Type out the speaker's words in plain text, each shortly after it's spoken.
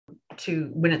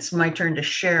when it's my turn to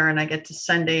share and I get to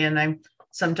Sunday, and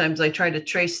sometimes I try to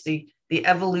trace the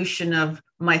evolution of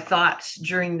my thoughts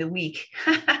during the week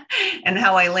and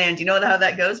how I land. You know how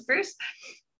that goes, Bruce?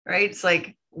 Right? It's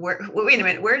like, wait a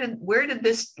minute,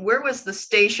 where was the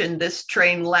station this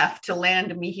train left to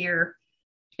land me here?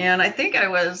 And I think I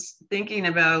was thinking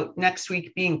about next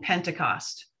week being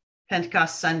Pentecost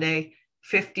Sunday,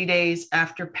 50 days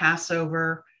after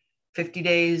Passover, 50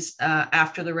 days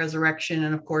after the resurrection.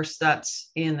 And of course,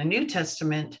 that's in the New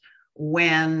Testament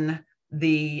when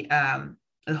the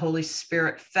Holy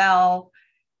Spirit fell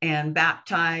and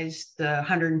baptized the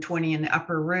 120 in the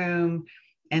upper room,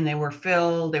 and they were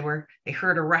filled. They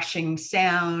heard a rushing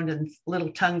sound, and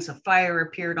little tongues of fire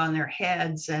appeared on their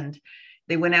heads, and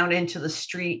they went out into the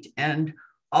street, and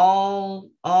all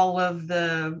of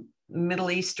the Middle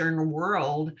Eastern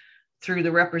world, through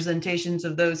the representations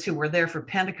of those who were there for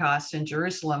Pentecost in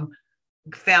Jerusalem,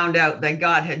 found out that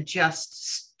God had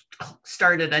just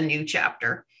started a new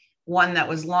chapter, one that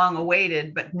was long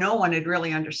awaited, but no one had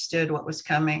really understood what was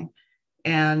coming.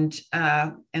 And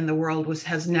the world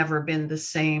has never been the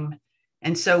same.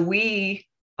 And so we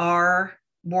are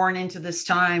born into this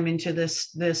time, into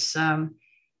this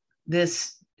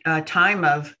time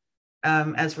of,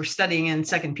 as we're studying in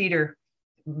 2 Peter,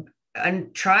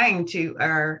 and trying to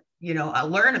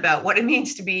learn about what it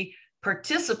means to be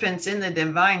participants in the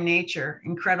divine nature.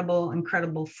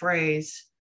 Incredible phrase.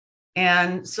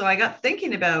 And so I got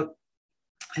thinking about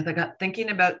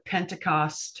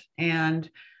Pentecost and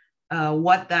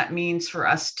what that means for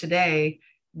us today.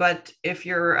 But if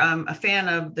you're a fan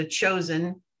of The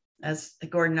Chosen, as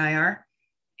Gordon and I are,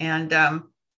 and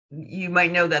you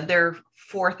might know that their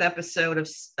 4th episode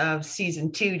of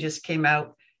season 2 just came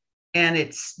out, and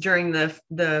it's during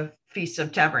the Feast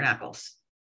of Tabernacles.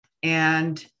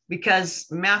 And because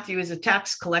Matthew is a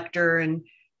tax collector, and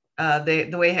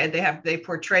the way they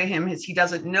portray him is he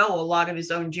doesn't know a lot of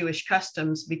his own Jewish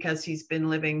customs because he's been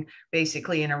living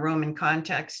basically in a Roman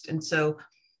context. And so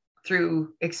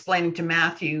through explaining to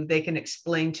Matthew, they can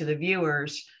explain to the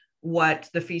viewers what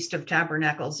the Feast of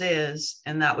Tabernacles is.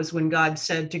 And that was when God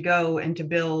said to go and to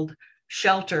build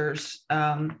shelters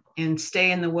and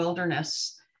stay in the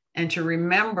wilderness, and to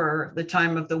remember the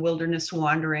time of the wilderness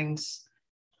wanderings.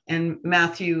 And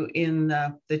Matthew in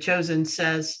the Chosen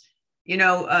says,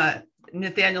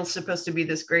 Nathaniel's supposed to be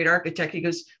this great architect. He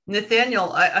goes,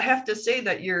 Nathaniel, I have to say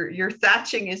that your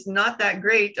thatching is not that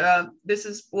great.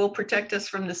 Will protect us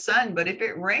from the sun, but if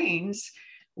it rains,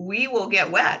 we will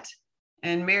get wet.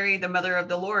 And Mary, the mother of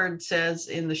the Lord, says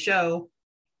in the show,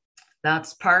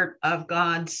 that's part of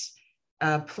God's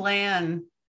plan,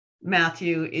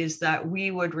 Matthew, is that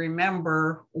we would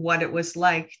remember what it was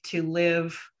like to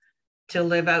live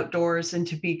outdoors and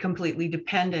to be completely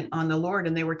dependent on the Lord.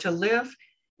 And they were to live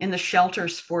in the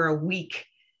shelters for a week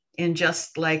in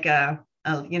just like a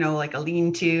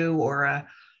lean-to, or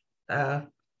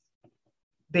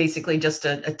basically just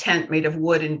a tent made of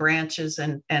wood and branches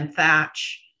and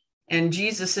thatch. And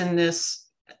Jesus in this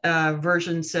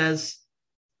version says,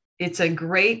 it's a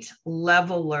great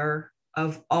leveler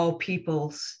of all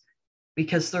peoples,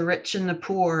 because the rich and the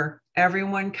poor,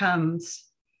 everyone comes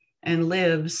and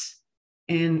lives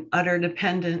in utter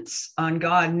dependence on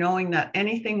God, knowing that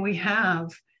anything we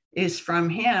have is from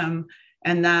him.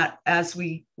 And that as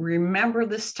we remember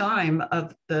this time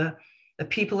of the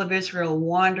people of Israel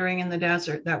wandering in the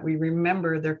desert, that we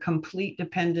remember their complete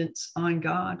dependence on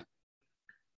God.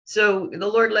 So the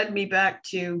Lord led me back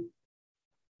to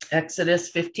Exodus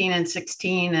 15 and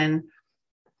 16.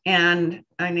 And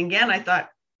again, I thought,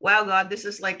 wow, God, this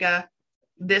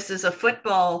is a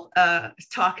football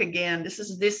talk again. This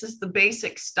is the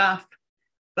basic stuff,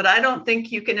 but I don't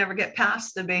think you can ever get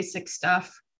past the basic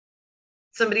stuff.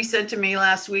 Somebody said to me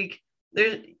last week,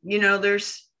 there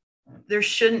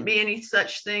shouldn't be any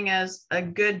such thing as a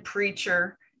good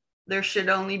preacher. There should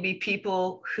only be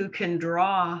people who can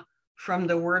draw from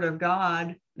the word of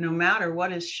God, no matter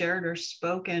what is shared or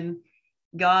spoken.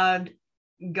 God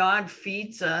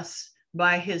feeds us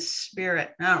by his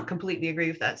Spirit. I don't completely agree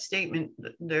with that statement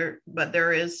but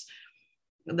there is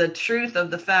the truth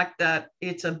of the fact that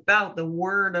it's about the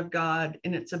word of God,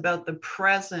 and it's about the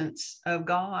presence of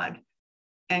God.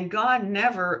 And God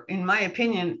never, in my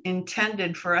opinion,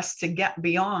 intended for us to get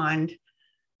beyond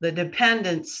the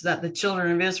dependence that the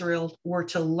children of Israel were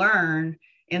to learn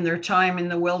in their time in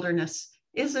the wilderness.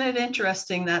 Isn't it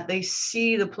interesting that they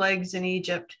see the plagues in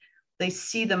Egypt? They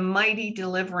see the mighty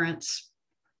deliverance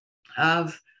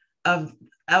of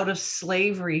out of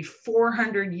slavery,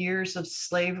 400 years of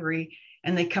slavery,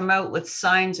 and they come out with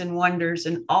signs and wonders.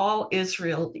 And all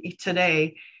Israel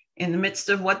today in the midst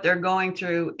of what they're going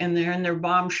through, and they're in their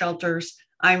bomb shelters,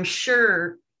 I'm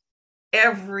sure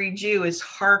every Jew is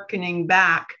hearkening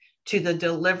back to the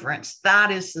deliverance.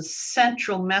 That is the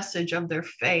central message of their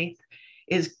faith,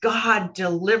 is God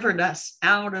delivered us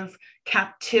out of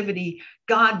captivity.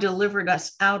 God delivered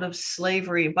us out of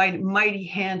slavery by mighty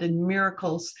hand and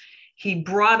miracles. He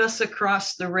brought us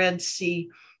across the Red Sea.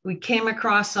 We came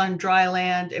across on dry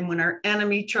land, and when our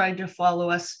enemy tried to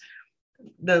follow us,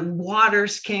 the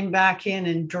waters came back in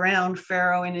and drowned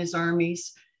Pharaoh and his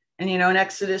armies. And, in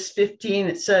Exodus 15,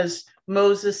 it says,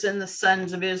 Moses and the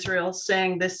sons of Israel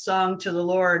sang this song to the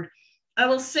Lord. I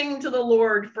will sing to the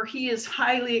Lord, for he is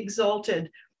highly exalted.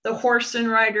 The horse and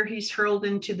rider he's hurled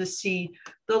into the sea.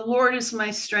 The Lord is my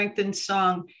strength and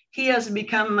song. He has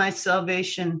become my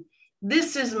salvation.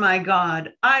 This is my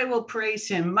God. I will praise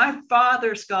him. My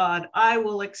father's God. I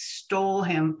will extol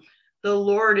him. The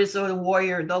Lord is a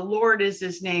warrior. The Lord is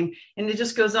his name. And it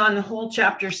just goes on. The whole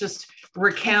chapter is just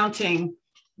recounting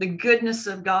the goodness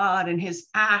of God and his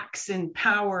acts and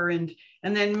power. And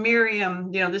then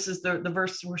Miriam, this is the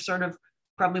verse we're sort of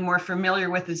probably more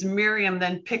familiar with, is Miriam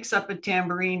then picks up a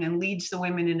tambourine and leads the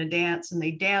women in a dance, and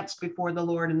they dance before the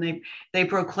Lord, and they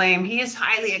proclaim, he is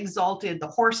highly exalted, the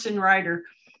horse and rider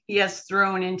he has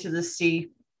thrown into the sea.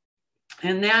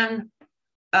 And then,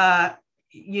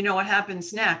 what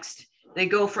happens next? They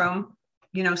go from,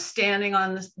 standing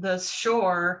on the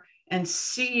shore and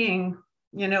seeing,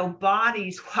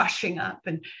 bodies washing up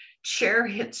and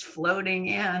chariots floating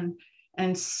in,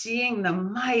 and seeing the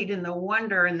might and the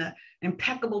wonder and the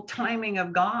impeccable timing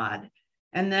of God.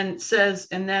 And then it says,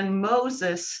 and then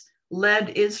Moses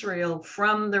led Israel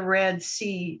from the Red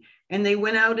Sea, and they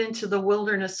went out into the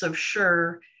wilderness of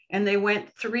Shur, and they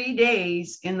went 3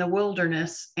 days in the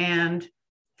wilderness and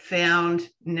found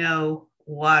no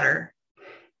water.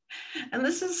 And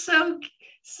this is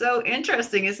so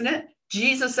interesting, isn't it?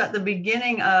 Jesus, at the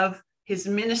beginning of his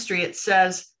ministry, it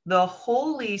says the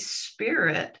Holy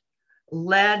Spirit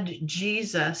led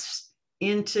Jesus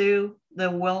into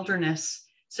the wilderness.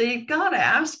 So you've got to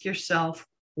ask yourself,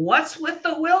 what's with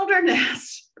the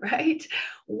wilderness, right?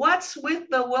 What's with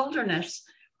the wilderness?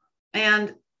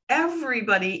 And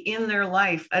everybody in their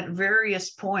life at various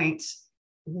points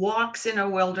walks in a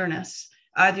wilderness.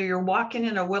 Either you're walking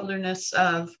in a wilderness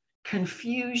of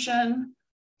confusion,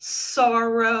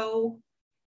 sorrow,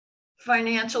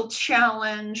 financial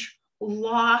challenge,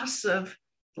 loss of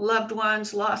loved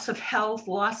ones, loss of health,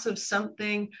 loss of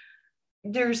something.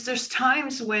 There's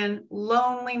times when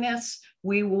loneliness,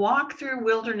 we walk through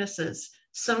wildernesses.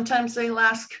 Sometimes they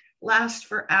last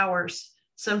for hours.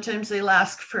 Sometimes they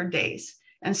last for days.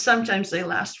 And sometimes they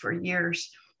last for years.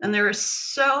 And there is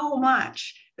so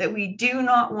much that we do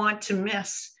not want to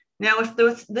miss. Now,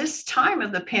 if this time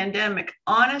of the pandemic,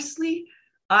 honestly,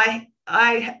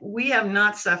 we have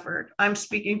not suffered. I'm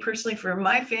speaking personally for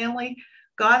my family.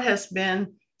 God has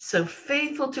been so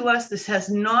faithful to us. This has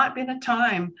not been a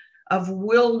time of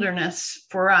wilderness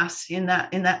for us in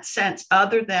that sense,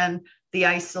 other than the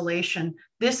isolation.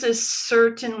 This is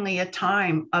certainly a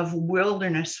time of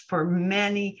wilderness for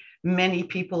many, many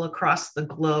people across the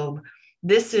globe.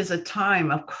 This is a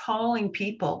time of calling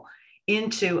people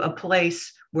into a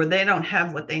place where they don't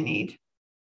have what they need.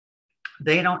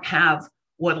 They don't have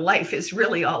what life is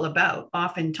really all about,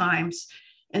 oftentimes.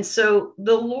 And so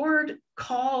the Lord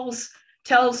tells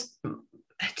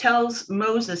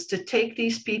Moses to take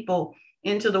these people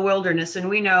into the wilderness. And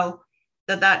we know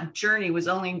that journey was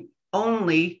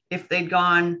only if they'd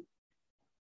gone,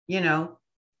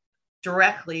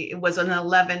 directly. It was an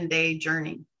 11-day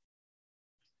journey.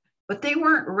 But they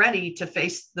weren't ready to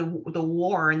face the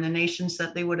war in the nations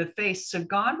that they would have faced. So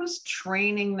God was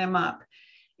training them up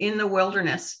in the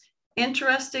wilderness.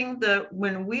 Interesting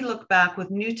when we look back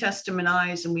with New Testament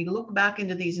eyes and we look back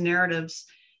into these narratives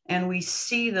and we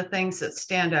see the things that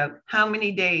stand out. How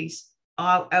many days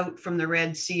out from the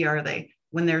Red Sea are they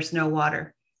when there's no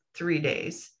water? 3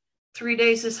 days. 3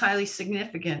 days is highly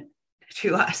significant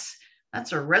to us.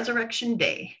 That's a resurrection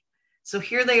day. So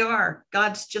here they are.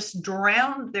 God's just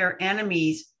drowned their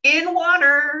enemies in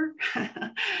water.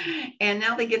 And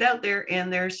now they get out there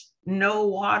and there's no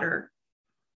water.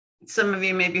 Some of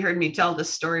you maybe heard me tell this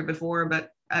story before, but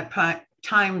at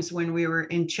times when we were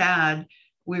in Chad,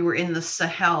 we were in the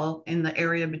Sahel, in the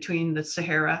area between the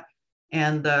Sahara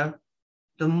and the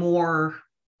more,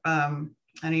 I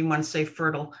don't even want to say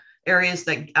fertile, areas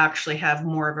that actually have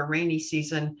more of a rainy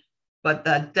season, but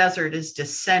the desert is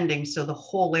descending. So the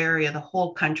whole area, the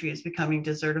whole country is becoming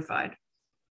desertified.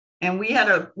 And we had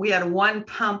a one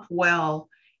pump well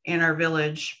in our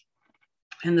village,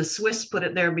 and the Swiss put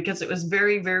it there because it was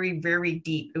very, very, very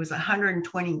deep. It was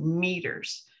 120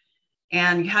 meters.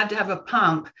 and you had to have a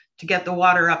pump to get the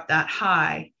water up that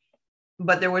high.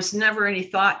 But there was never any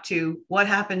thought to what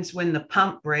happens when the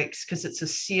pump breaks, because it's a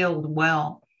sealed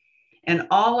well. And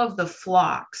all of the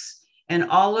flocks and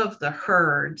all of the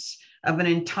herds of an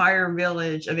entire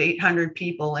village of 800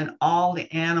 people and all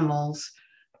the animals,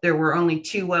 there were only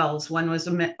two wells. One was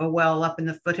a well up in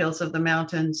the foothills of the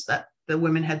mountains that the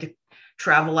women had to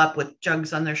travel up with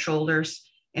jugs on their shoulders,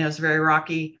 and it was very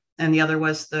rocky. And the other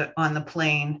was on the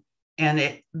plain,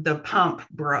 and the pump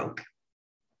broke.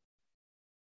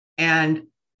 And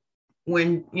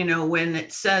when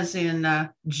it says in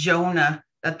Jonah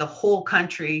that the whole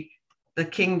country, the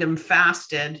kingdom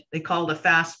fasted, they called a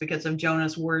fast because of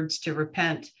Jonah's words to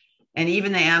repent. And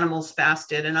even the animals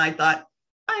fasted. And I thought,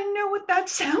 I know what that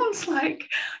sounds like.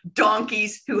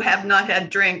 Donkeys who have not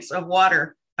had drinks of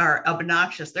water are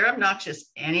obnoxious. They're obnoxious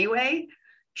anyway.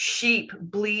 Sheep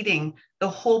bleeding, the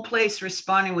whole place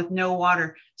responding with no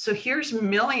water. So here's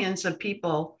millions of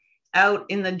people out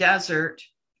in the desert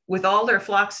with all their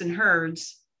flocks and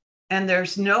herds, and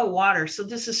there's no water. So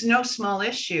this is no small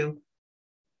issue.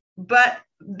 But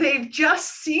they've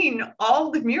just seen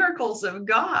all the miracles of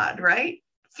God, right?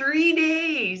 3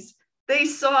 days. They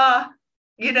saw,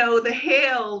 the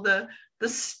hail, the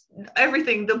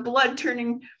everything, the blood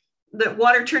turning, the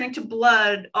water turning to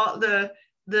blood, all the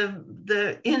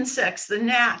insects, the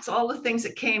gnats, all the things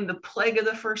that came, the plague of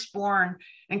the firstborn,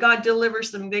 and God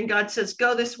delivers them. Then God says,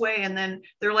 go this way. And then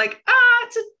they're like,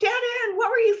 it's a dead end. What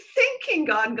were you thinking,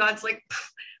 God? And God's like,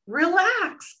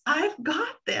 relax, I've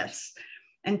got this.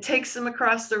 And takes them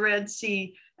across the Red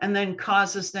Sea, and then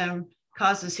causes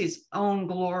his own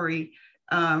glory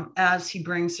as he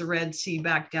brings the Red Sea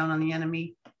back down on the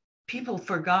enemy. People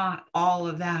forgot all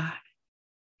of that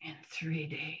in 3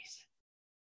 days.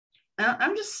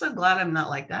 I'm just so glad I'm not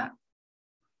like that.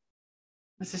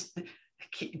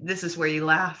 This is where you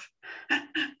laugh.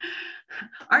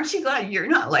 Aren't you glad you're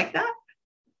not like that?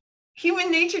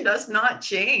 Human nature does not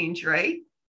change, right?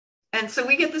 And so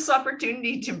we get this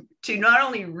opportunity to not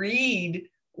only read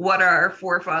what our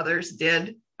forefathers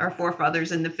did, our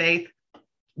forefathers in the faith,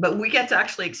 but we get to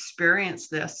actually experience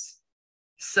this.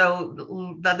 So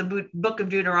the book of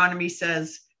Deuteronomy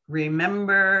says,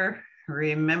 remember,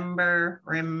 remember,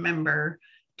 remember.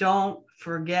 Don't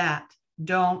forget,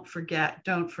 don't forget,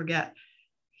 don't forget.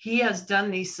 He has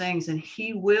done these things and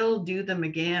he will do them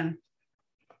again.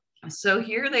 So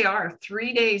here they are,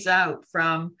 3 days out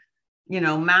from,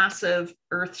 massive,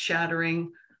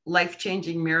 earth-shattering,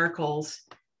 life-changing miracles.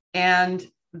 And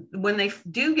when they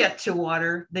do get to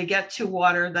water, they get to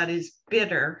water that is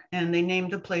bitter. And they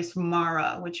named the place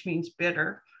Mara, which means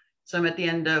bitter. So I'm at the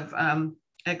end of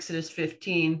Exodus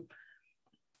 15.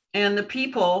 And the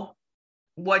people,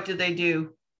 what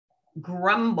do?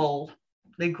 Grumble.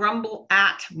 They grumble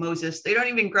at Moses. They don't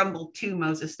even grumble to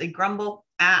Moses. They grumble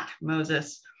at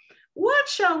Moses. What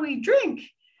shall we drink?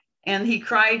 And he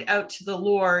cried out to the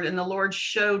Lord, and the Lord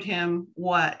showed him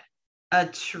what? A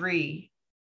tree.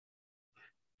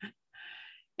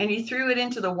 And he threw it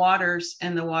into the waters,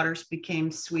 and the waters became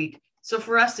sweet. So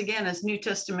for us, again, as New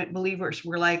Testament believers,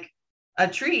 we're like a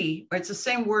tree, or it's the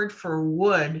same word for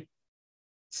wood.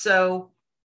 So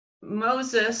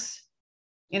Moses,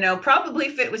 probably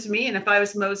if it was me, and if I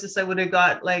was Moses, I would have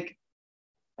got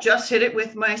just hit it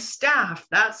with my staff.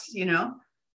 That's,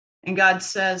 and God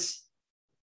says,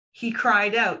 he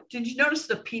cried out. Did you notice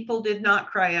the people did not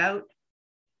cry out?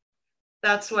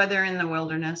 That's why they're in the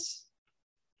wilderness.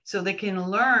 So they can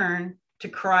learn to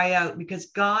cry out, because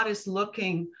God is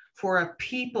looking for a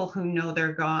people who know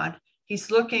their God.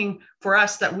 He's looking for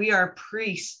us, that we are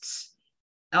priests,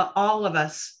 all of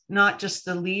us, not just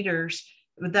the leaders.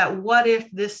 That what if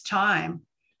this time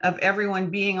of everyone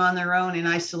being on their own in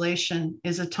isolation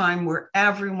is a time where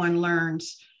everyone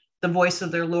learns the voice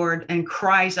of their Lord and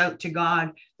cries out to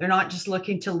God. They're not just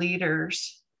looking to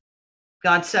leaders.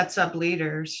 God sets up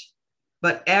leaders,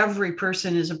 but every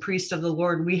person is a priest of the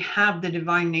Lord. We have the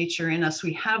divine nature in us.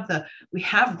 We have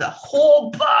the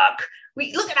whole book.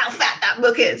 Look at how fat that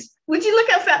book is. Would you look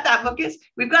how fat that book is?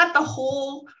 We've got the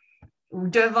whole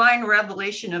divine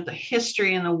revelation of the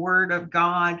history and the word of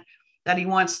God that he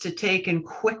wants to take and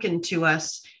quicken to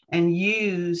us and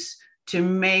use to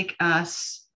make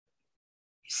us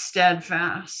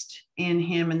steadfast in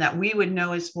him, and that we would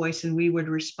know his voice and we would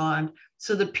respond.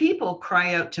 So the people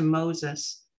cry out to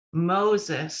Moses.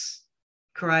 Moses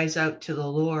cries out to the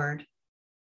Lord,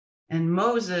 and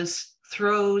Moses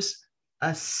throws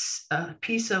a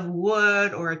piece of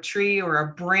wood or a tree or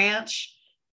a branch.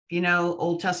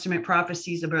 Old Testament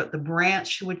prophecies about the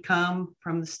branch would come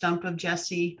from the stump of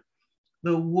Jesse,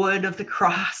 the wood of the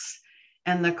cross,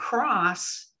 and the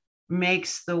cross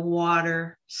makes the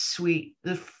water sweet.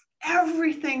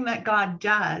 Everything that God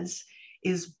does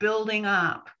is building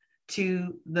up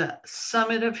to the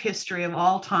summit of history of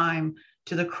all time,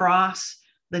 to the cross,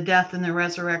 the death and the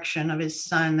resurrection of his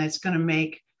son, that's going to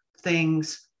make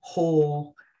things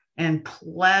whole and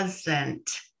pleasant.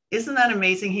 Isn't that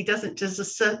amazing? He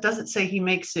doesn't say he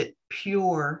makes it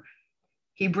pure.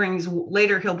 He'll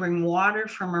bring water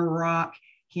from a rock.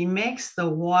 He makes the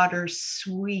water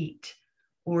sweet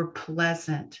or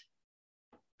pleasant.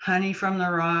 Honey from the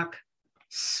rock,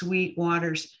 sweet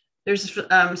waters. There's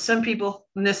some people,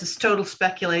 and this is total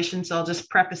speculation, so I'll just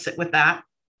preface it with that.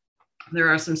 There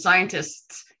are some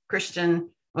scientists, I don't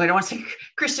want to say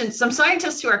Christians, some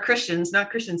scientists who are Christians, not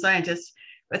Christian scientists,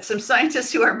 but some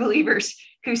scientists who are believers,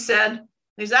 who said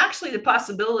there's actually the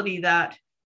possibility that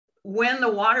when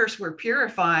the waters were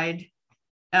purified,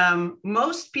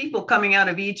 most people coming out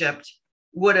of Egypt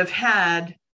would have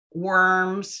had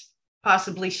worms,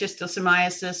 possibly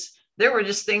schistosomiasis. There were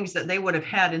just things that they would have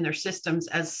had in their systems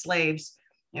as slaves.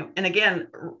 And again,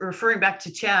 referring back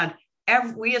to Chad,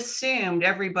 we assumed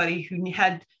everybody who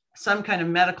had some kind of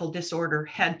medical disorder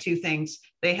had two things.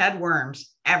 They had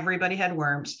worms. Everybody had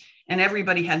worms, and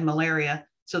everybody had malaria.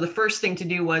 So the first thing to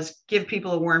do was give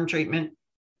people a worm treatment.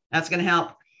 That's going to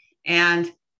help.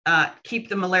 And keep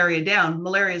the malaria down.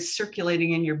 Malaria is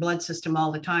circulating in your blood system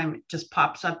all the time. It just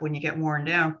pops up when you get worn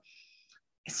down.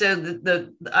 So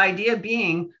the idea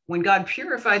being, when God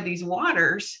purified these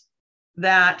waters,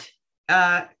 that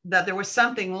there was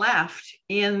something left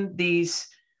in this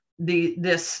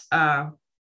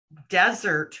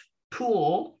desert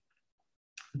pool,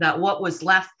 that what was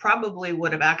left probably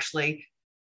would have actually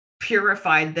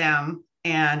purified them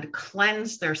and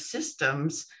cleansed their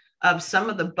systems of some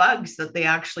of the bugs that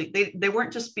they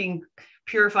weren't just being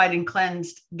purified and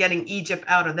cleansed, getting Egypt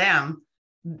out of them.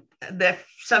 That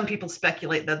some people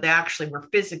speculate that they actually were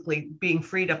physically being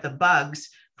freed of the bugs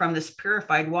from this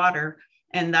purified water,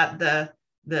 and that the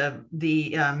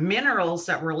minerals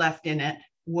that were left in it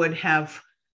would have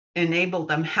enabled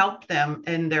them, helped them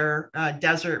in their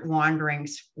desert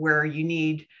wanderings, where you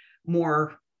need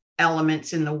more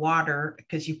elements in the water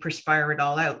because you perspire it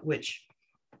all out, which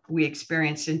we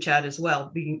experienced in Chad as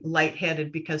well, being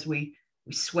lightheaded because we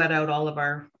sweat out all of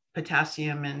our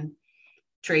potassium and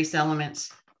trace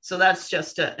elements. So that's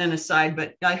just an aside,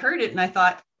 but I heard it and I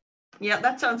thought, yeah,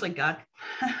 that sounds like God.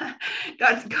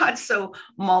 God's so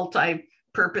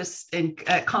multi-purpose and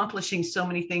accomplishing so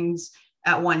many things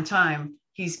at one time.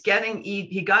 He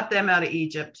got them out of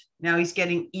Egypt. Now he's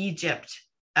getting Egypt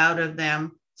out of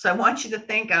them. So I want you to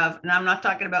think of, and I'm not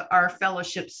talking about our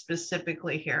fellowship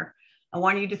specifically here, I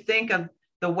want you to think of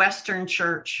the Western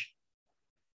church.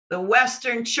 The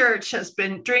Western church has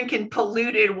been drinking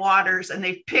polluted waters, and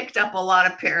they've picked up a lot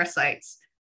of parasites.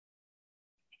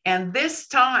 And this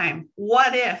time,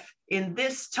 what if in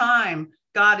this time,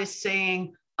 God is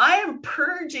saying, I am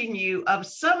purging you of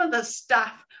some of the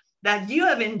stuff that you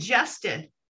have ingested,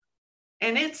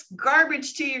 and it's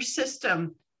garbage to your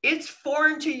system. It's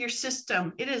foreign to your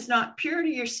system. It is not pure to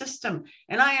your system.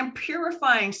 And I am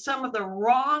purifying some of the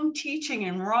wrong teaching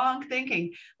and wrong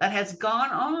thinking that has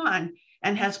gone on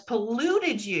and has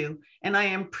polluted you. And I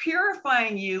am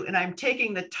purifying you, and I'm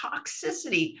taking the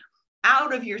toxicity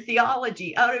out of your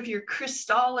theology, out of your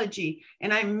Christology,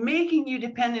 and I'm making you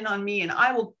dependent on me, and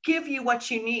I will give you what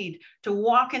you need to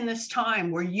walk in this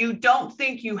time where you don't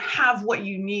think you have what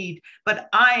you need, but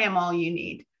I am all you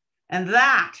need. And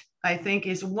that, I think,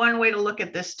 is one way to look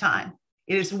at this time.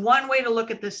 It is one way to look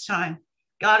at this time.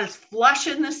 God is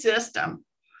flushing the system.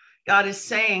 God is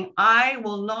saying, I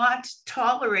will not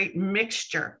tolerate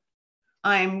mixture.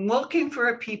 I'm looking for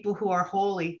a people who are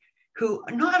holy, who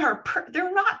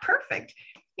they're not perfect.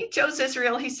 He chose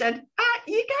Israel. He said,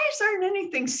 you guys aren't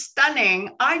anything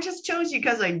stunning. I just chose you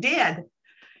because I did.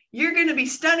 You're going to be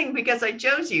stunning because I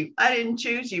chose you. I didn't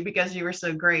choose you because you were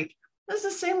so great. That's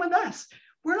the same with us.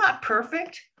 We're not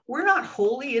perfect. We're not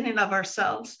holy in and of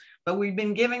ourselves, but we've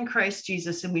been given Christ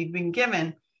Jesus, and we've been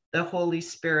given the Holy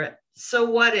Spirit. So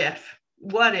what if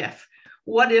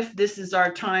this is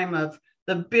our time of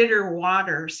the bitter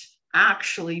waters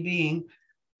actually being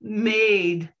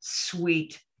made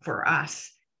sweet for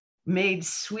us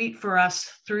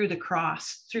through the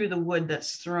cross, through the wood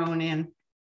that's thrown in.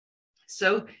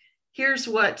 So here's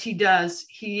what he does.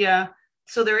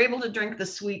 So they're able to drink the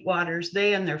sweet waters,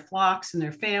 they and their flocks and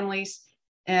their families.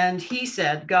 And he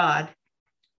said, God,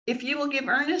 if you will give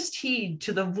earnest heed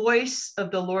to the voice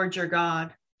of the Lord your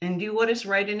God, and do what is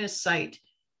right in his sight,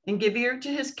 and give ear to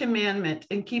his commandment,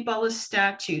 and keep all his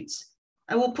statutes,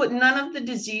 I will put none of the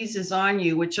diseases on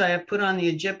you which I have put on the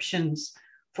Egyptians,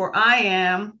 for I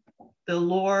am the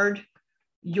Lord,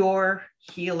 your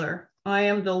healer. I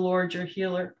am the Lord, your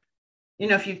healer. You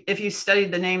know, if you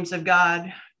studied the names of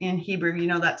God in Hebrew, you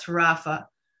know that's Rapha.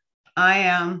 I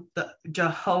am the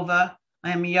Jehovah.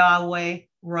 I am Yahweh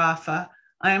Rapha.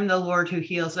 I am the Lord who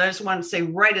heals. And I just want to say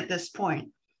right at this point,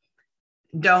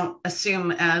 don't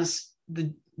assume as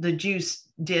the Jews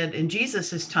did in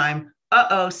Jesus's time,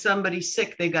 somebody's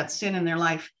sick. They got sin in their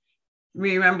life.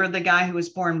 Remember the guy who was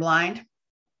born blind?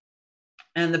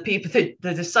 And the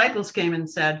disciples came and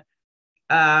said,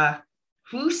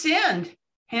 who sinned,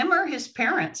 him or his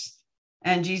parents?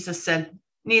 And Jesus said,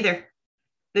 neither.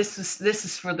 This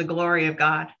is for the glory of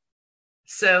God.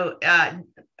 So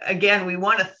again, we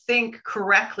want to think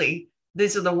correctly.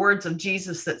 These are the words of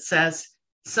Jesus that says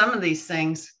some of these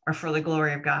things are for the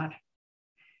glory of God.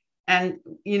 And,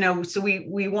 you know, so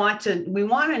we want to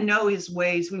know his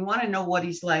ways. We want to know what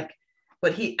he's like.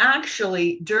 But he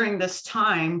actually, during this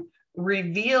time,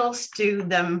 reveals to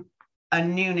them a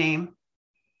new name.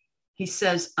 He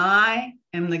says, I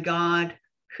am the God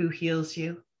who heals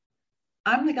you.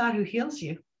 I'm the God who heals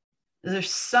you.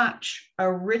 There's such a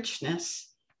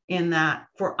richness in that.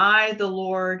 For I, the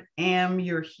Lord, am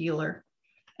your healer.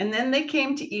 And then they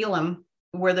came to Elim,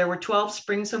 where there were 12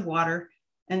 springs of water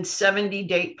and 70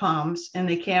 date palms, and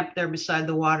they camped there beside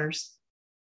the waters.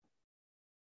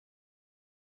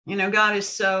 You know, God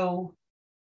is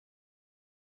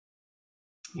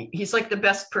he's like the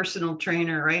best personal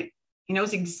trainer, right? He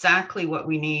knows exactly what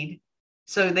we need.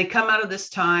 So they come out of this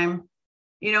time,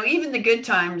 you know, even the good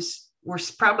times were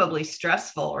probably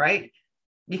stressful, right?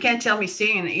 You can't tell me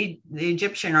seeing the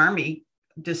Egyptian army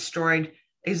destroyed,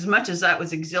 as much as that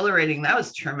was exhilarating, that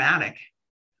was traumatic.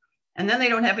 And then they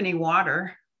don't have any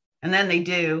water, and then they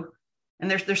do. And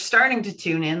they're starting to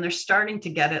tune in. They're starting to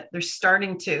get it. They're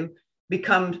starting to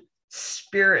become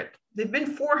spirit. They've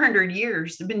been 400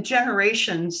 years. They've been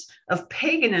generations of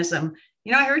paganism.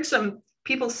 You know, I heard some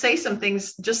people say some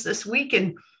things just this week,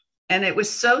 and it was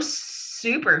so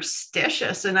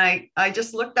superstitious. And I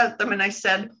just looked at them and I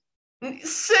said,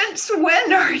 since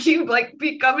when are you like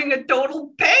becoming a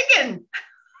total pagan?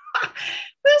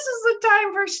 This is the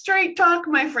time for straight talk,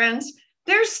 my friends.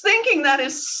 There's thinking that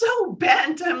is so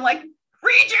bent. I'm like,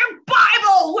 read your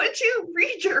Bible. Would you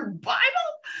read your Bible?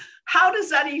 How does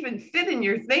that even fit in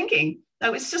your thinking?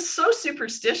 That was just so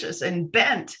superstitious and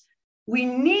bent. We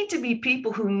need to be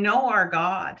people who know our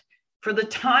God for the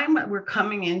time that we're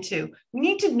coming into. We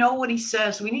need to know what he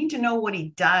says. We need to know what he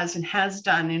does and has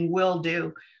done and will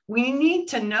do. We need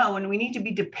to know, and we need to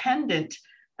be dependent,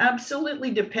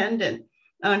 absolutely dependent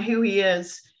on who he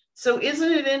is. So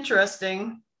isn't it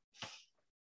interesting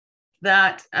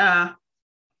that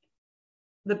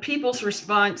the people's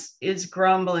response is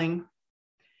grumbling?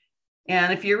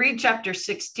 And if you read chapter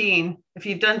 16, if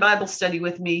you've done Bible study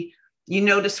with me, you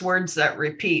notice words that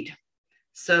repeat.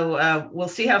 So we'll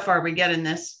see how far we get in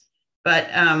this. But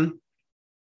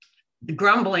the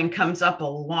grumbling comes up a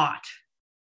lot.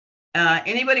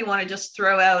 Anybody want to just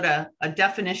throw out a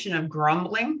definition of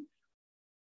grumbling?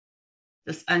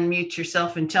 Just unmute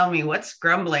yourself and tell me, what's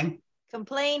grumbling?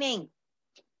 Complaining.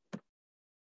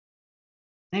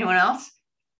 Anyone else?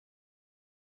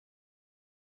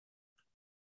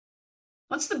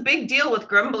 What's the big deal with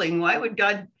grumbling? Why would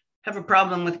God have a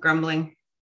problem with grumbling?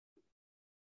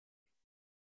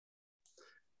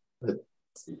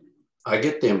 I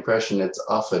get the impression it's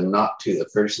often not to the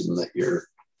person that you're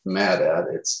mad at,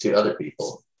 it's to other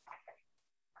people.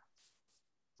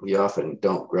 You often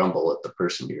don't grumble at the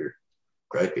person you're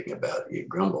griping about. You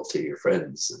grumble to your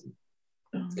friends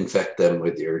and infect them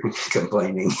with your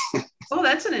complaining. Oh,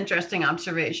 that's an interesting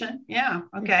observation. Yeah.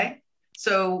 Okay.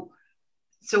 So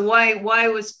why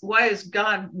is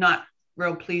God not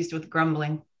real pleased with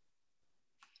grumbling?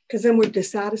 Because then we're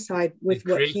dissatisfied with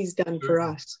what he's done for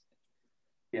us.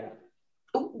 Yeah.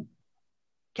 Oh,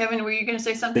 Kevin, were you going to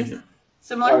say something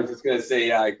similar? I was just going to say,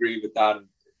 yeah, I agree with that.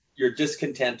 You're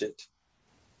discontented.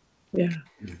 Yeah.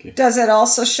 Okay. Does it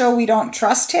also show we don't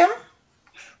trust him?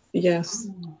 Yes.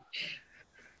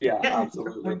 Yeah,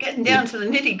 absolutely. We're getting down to the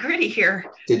nitty gritty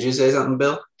here. Did you say something,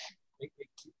 Bill?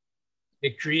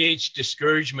 It creates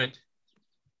discouragement.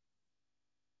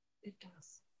 It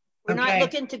does. We're not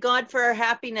looking to God for our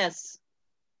happiness.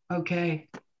 Okay.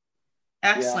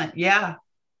 Excellent. Yeah.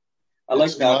 I like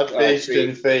it's that. Not based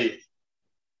in faith.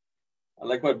 I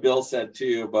like what Bill said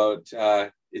too about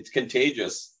it's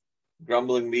contagious.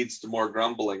 Grumbling leads to more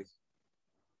grumbling.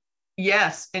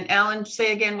 Yes. And Alan,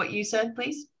 say again what you said,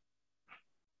 please.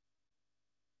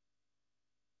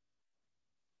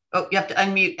 Oh, you have to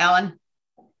unmute, Alan.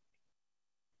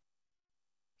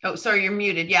 Oh, sorry, you're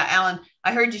muted. Yeah, Alan,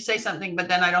 I heard you say something, but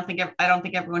then I don't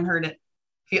think everyone heard it.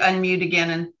 If you unmute again,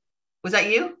 and was that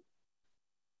you?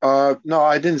 No,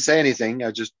 I didn't say anything.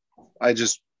 I didn't.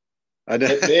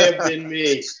 It may have been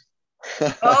me.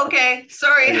 Okay,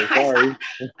 sorry. Okay, sorry.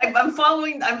 I'm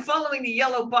following the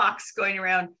yellow box going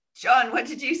around. John, what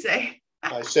did you say?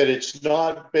 I said it's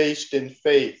not based in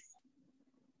faith.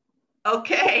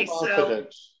 Okay,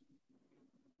 Confidence. so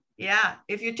yeah,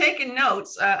 if you're taking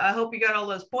notes, I hope you got all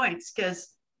those points, because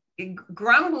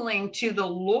grumbling to the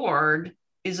Lord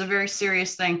is a very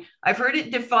serious thing. I've heard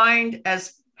it defined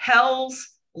as hell's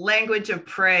language of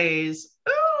praise.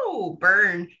 Ooh,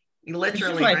 burn.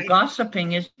 Literally, it's like right?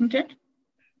 Gossiping, isn't it?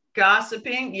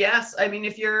 Gossiping, yes. I mean,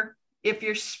 if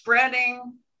you're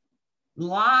spreading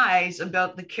lies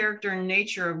about the character and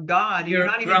nature of God, you're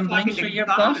not even talking to God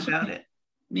gossiping about it.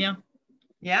 Yeah.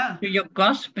 Yeah. You're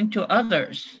gossiping to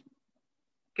others.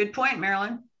 Good point,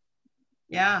 Marilyn.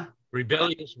 Yeah.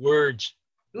 Rebellious words.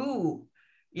 Ooh,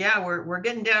 yeah, we're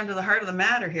getting down to the heart of the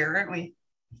matter here, aren't we?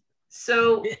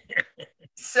 So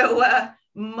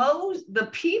the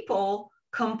people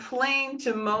complain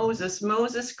to Moses.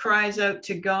 Moses cries out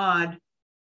to God.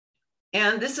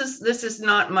 And this is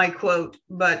not my quote,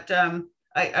 but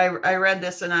I read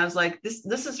this and I was like, this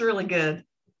is really good.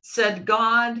 Said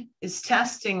God is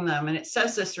testing them, and it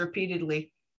says this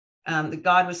repeatedly. That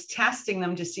God was testing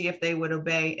them to see if they would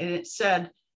obey, and it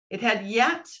said it had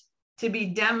yet to be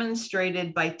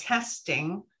demonstrated by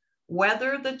testing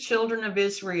whether the children of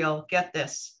Israel, get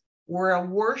this, were a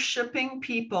worshiping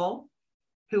people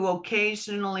who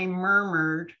occasionally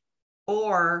murmured,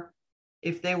 or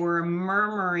if they were a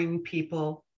murmuring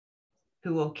people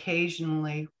who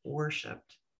occasionally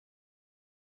worshiped.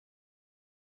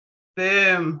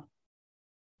 Boom.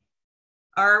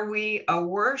 Are we a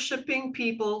worshiping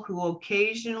people who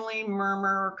occasionally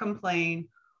murmur or complain,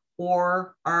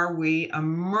 or are we a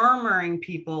murmuring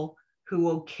people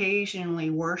who occasionally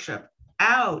worship?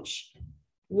 Ouch.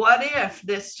 What if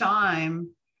this time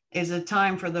is a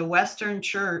time for the Western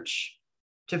church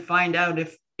to find out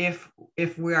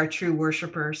if we are true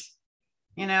worshipers?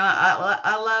 You know,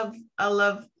 I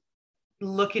love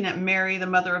looking at Mary, the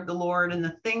mother of the Lord, and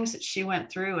the things that she went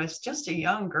through as just a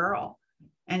young girl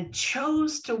and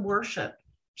chose to worship.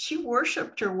 She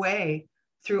worshiped her way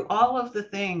through all of the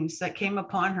things that came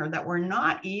upon her that were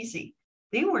not easy.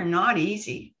 They were not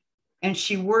easy. And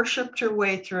she worshiped her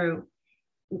way through.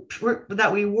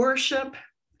 That we worship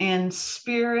in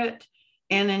spirit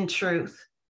and in truth.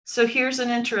 So here's an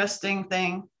interesting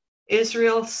thing.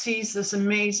 Israel sees this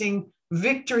amazing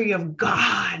victory of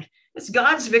God. It's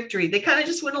God's victory. They kind of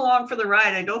just went along for the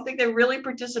ride. I don't think they really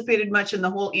participated much in the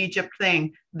whole Egypt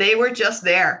thing. They were just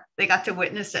there. They got to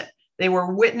witness it. They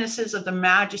were witnesses of the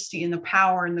majesty and the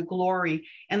power and the glory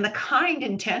and the kind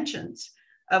intentions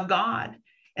of God.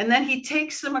 And then he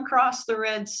takes them across the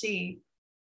Red Sea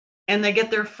and they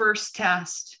get their first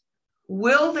test.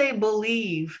 Will they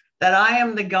believe that I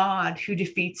am the God who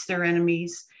defeats their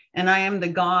enemies, and I am the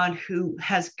God who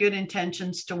has good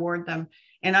intentions toward them,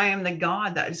 and I am the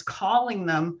God that is calling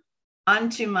them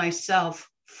unto myself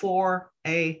for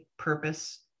a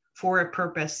purpose,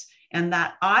 and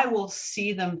that I will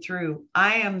see them through.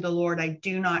 I am the Lord, I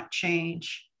do not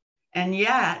change. And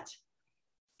yet,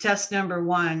 test number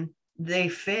one, they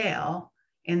fail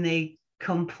and they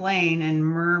complain and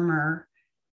murmur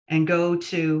and go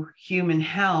to human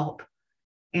help.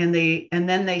 And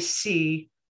then they see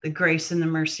the grace and the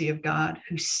mercy of God,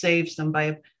 who saves them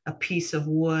by a piece of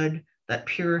wood that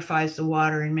purifies the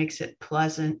water and makes it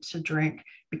pleasant to drink,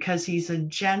 because he's a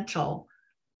gentle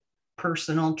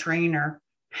personal trainer.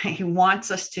 He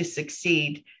wants us to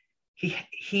succeed.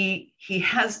 He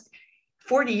has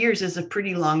 40 years is a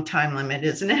pretty long time limit,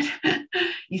 isn't it?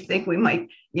 You think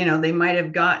they might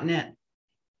have gotten it.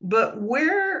 But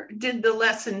where did the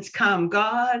lessons come?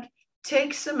 God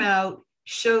takes them out,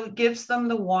 gives them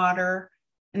the water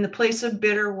in the place of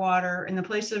bitter water, in the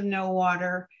place of no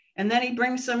water. And then he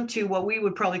brings them to what we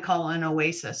would probably call an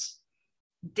oasis.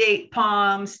 Date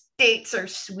palms, dates are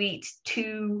sweet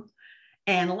too,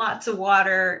 and lots of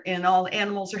water, and all the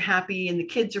animals are happy, and the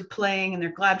kids are playing, and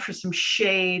they're glad for some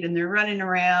shade, and they're running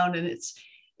around, and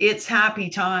it's happy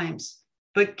times.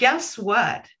 But guess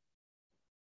what?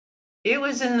 It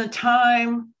was in the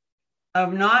time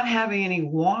of not having any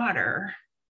water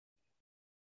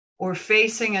or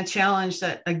facing a challenge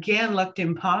that again looked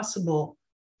impossible,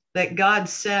 that God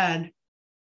said,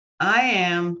 I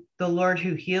am the Lord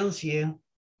who heals you.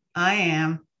 I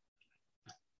am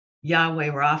Yahweh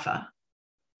Rapha.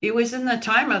 It was in the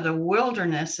time of the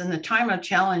wilderness and the time of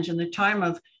challenge and the time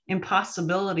of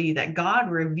impossibility that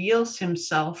God reveals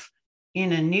himself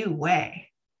in a new way.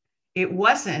 It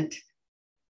wasn't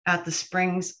at the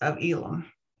springs of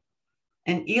Elim.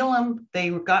 And Elim, they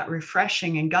got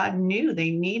refreshing, and God knew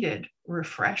they needed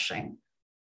refreshing.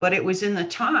 But it was in the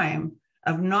time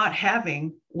of not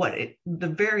having the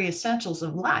very essentials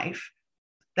of life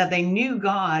that they knew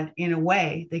God in a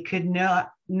way they could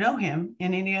not know him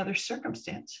in any other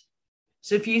circumstance.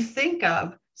 So if you think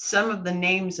of some of the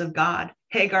names of God,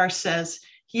 Hagar says,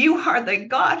 "You are the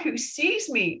God who sees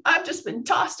me. I've just been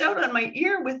tossed out on my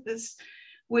ear with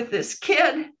this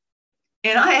kid,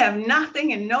 and I have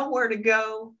nothing and nowhere to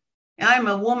go. And I'm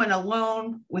a woman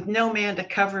alone with no man to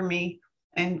cover me."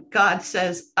 And God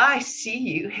says, "I see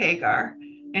you, Hagar,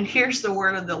 and here's the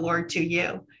word of the Lord to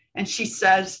you." And she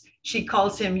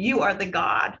calls him, "You are the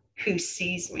God who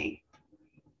sees me."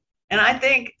 And I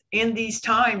think in these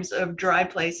times of dry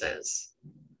places,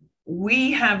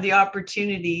 we have the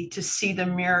opportunity to see the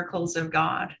miracles of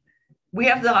God. We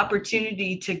have the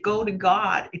opportunity to go to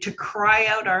God, to cry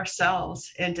out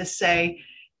ourselves and to say,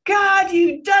 "God,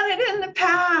 you've done it in the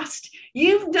past.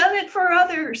 You've done it for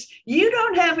others. You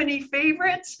don't have any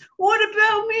favorites. What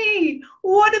about me?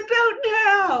 What about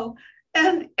now?"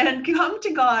 And come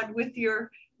to God with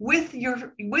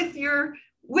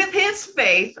his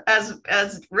faith,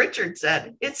 as Richard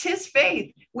said. It's his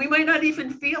faith. We might not even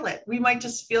feel it. We might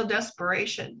just feel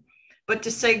desperation. But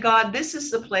to say, "God, this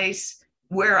is the place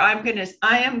where I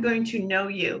am going to know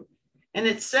you." And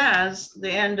it says,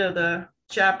 the end of the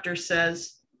chapter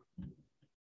says,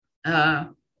 "I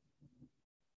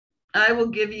will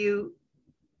give you,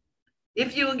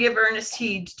 if you will give earnest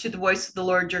heed to the voice of the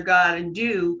Lord your God and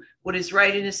do what is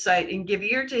right in his sight and give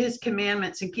ear to his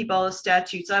commandments and keep all his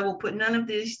statutes, I will put none of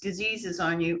these diseases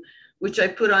on you, which I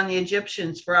put on the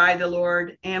Egyptians, for I, the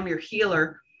Lord, am your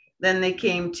healer." Then they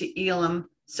came to Elim.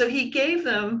 So he gave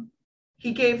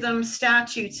them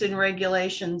statutes and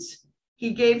regulations.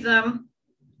 He gave them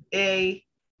a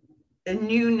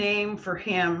new name for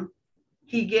him.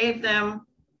 He gave them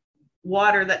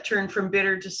water that turned from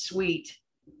bitter to sweet.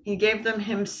 He gave them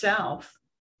himself.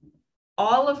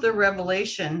 All of the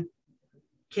revelation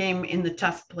came in the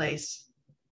tough place.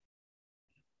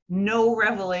 No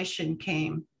revelation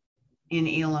came in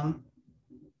Elim.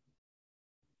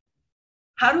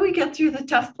 How do we get through the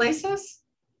tough places?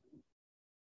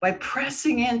 By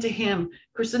pressing into him.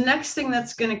 Of course, the next thing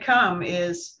that's going to come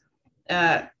is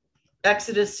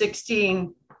Exodus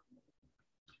 16.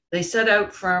 They set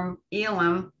out from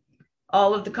Elim.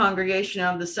 All of the congregation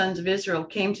of the sons of Israel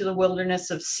came to the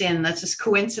wilderness of Sin. That's just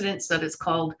coincidence that it's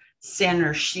called Sin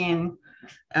or Shin.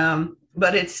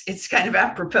 But it's kind of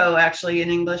apropos, actually, in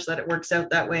English, that it works out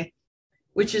that way,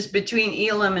 which is between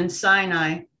Elim and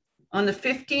Sinai, on the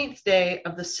 15th day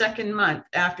of the second month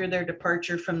after their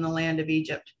departure from the land of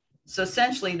Egypt. So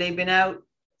essentially, they've been out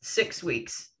 6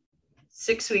 weeks.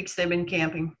 6 weeks they've been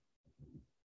camping.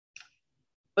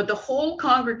 But the whole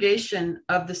congregation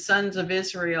of the sons of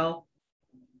Israel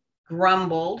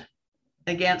grumbled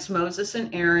against Moses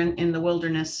and Aaron in the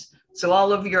wilderness. So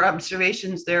all of your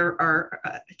observations there are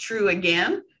true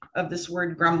again of this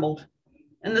word grumbled.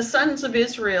 And the sons of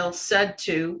Israel said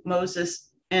to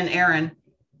Moses and Aaron,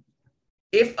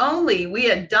 "If only we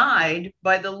had died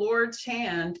by the Lord's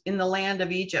hand in the land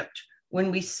of Egypt, when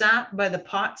we sat by the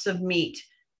pots of meat,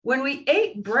 when we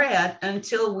ate bread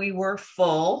until we were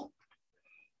full.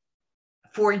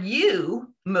 For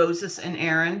you, Moses and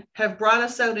Aaron, have brought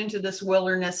us out into this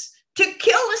wilderness to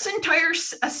kill this entire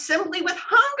assembly with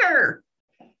hunger."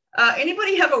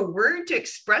 Anybody have a word to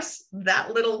express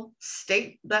that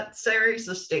that series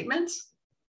of statements?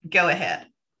 Go ahead.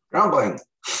 Grumbling.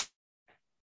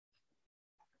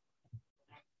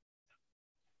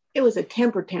 It was a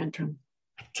temper tantrum.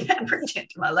 Temper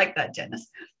tantrum. I like that,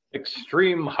 Janice.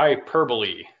 Extreme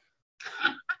hyperbole.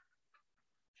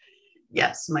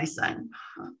 Yes, my son.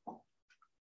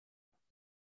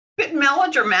 Bit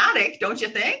melodramatic, don't you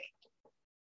think?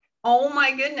 Oh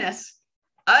my goodness.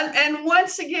 And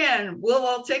once again, we'll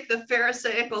all take the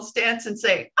Pharisaical stance and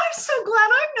say, "I'm so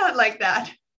glad I'm not like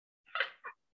that."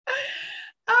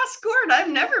 Ask Gord,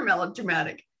 I'm never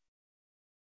melodramatic.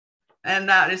 And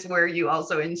that is where you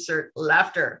also insert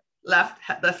laughter.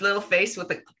 The little face with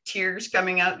the tears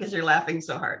coming out because you're laughing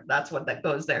so hard. That's what that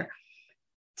goes there.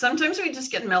 Sometimes we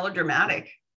just get melodramatic,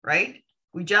 right?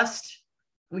 We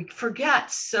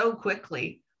forget so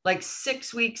quickly, like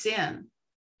 6 weeks in,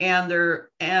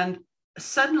 and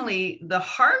suddenly the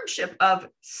hardship of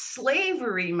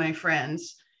slavery, my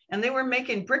friends, and they were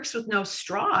making bricks with no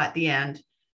straw at the end.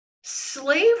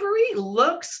 Slavery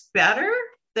looks better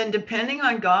than depending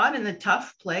on God in the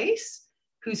tough place,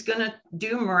 who's going to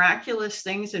do miraculous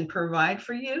things and provide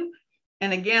for you.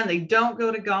 And again, they don't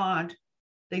go to God.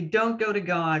 They don't go to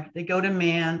God. They go to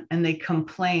man and they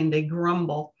complain. They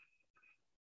grumble.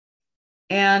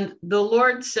 And the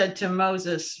Lord said to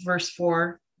Moses, verse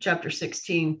 4, chapter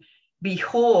 16,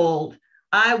 behold,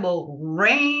 I will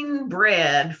rain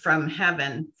bread from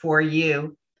heaven for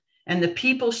you, and the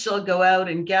people shall go out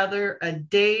and gather a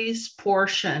day's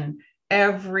portion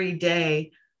every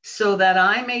day, so that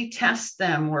I may test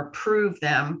them or prove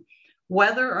them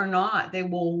whether or not they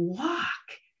will walk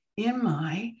in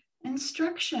my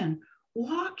instruction.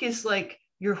 Walk is like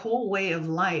your whole way of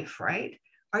life, right?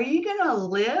 Are you going to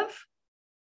live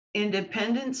in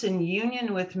dependence and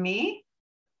union with me?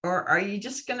 Or are you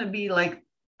just going to be like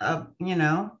a,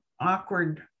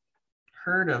 awkward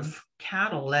herd of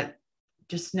cattle that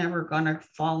just never going to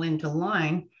fall into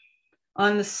line?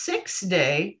 On the 6th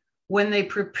day, when they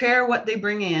prepare what they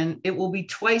bring in, it will be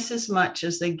twice as much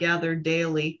as they gather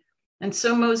daily. And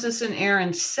so Moses and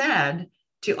Aaron said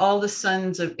to all the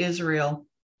sons of Israel,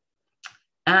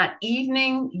 at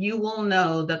evening you will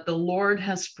know that the Lord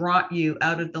has brought you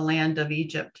out of the land of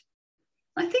Egypt.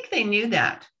 I think they knew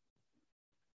that.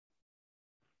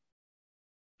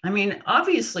 I mean,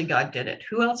 obviously God did it.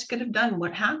 Who else could have done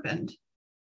what happened?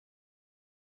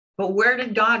 But where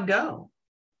did God go?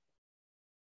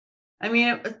 I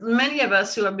mean, many of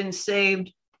us who have been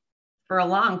saved for a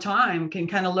long time can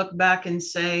kind of look back and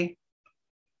say,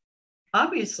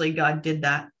 obviously God did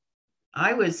that.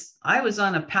 I was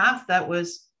on a path that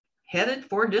was headed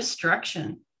for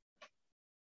destruction.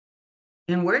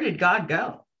 And where did God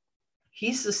go?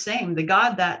 He's the same. The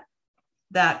God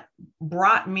that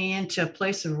brought me into a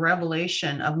place of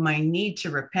revelation of my need to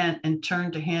repent and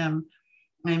turn to him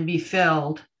and be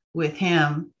filled with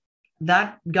him,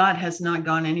 that God has not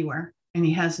gone anywhere, and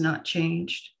he has not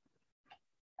changed.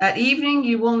 At evening,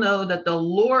 you will know that the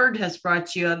Lord has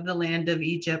brought you out of the land of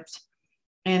Egypt.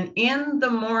 And in the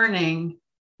morning,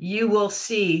 you will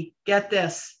see, get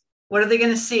this, what are they going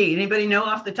to see? Anybody know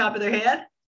off the top of their head?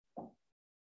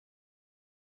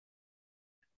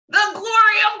 The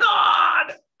glory of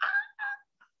God.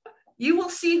 You will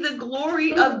see the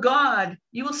glory of God.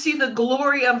 You will see the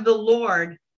glory of the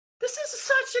Lord. This is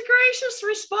such a gracious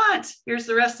response. Here's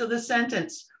the rest of the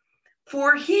sentence.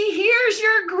 For he hears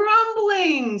your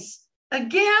grumblings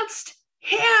against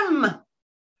him.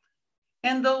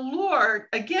 And the Lord,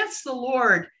 against the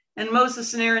Lord. And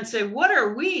Moses and Aaron say, what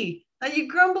are we that you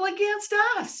grumble against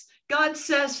us? God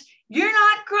says, you're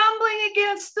not grumbling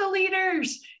against the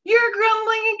leaders. You're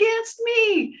grumbling against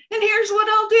me. And here's what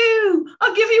I'll do.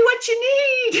 I'll give you what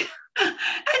you need.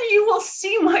 And you will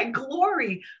see my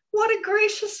glory. What a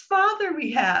gracious Father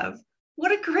we have.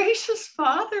 What a gracious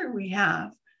Father we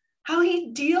have. How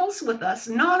he deals with us,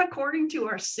 not according to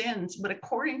our sins, but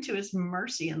according to his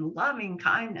mercy and loving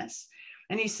kindness.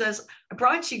 And he says, I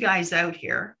brought you guys out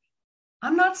here.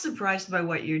 I'm not surprised by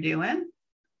what you're doing,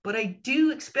 but I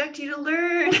do expect you to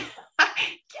learn.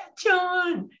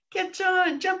 Get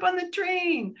on, jump on the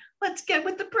train. Let's get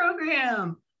with the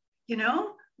program.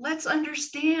 Let's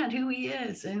understand who he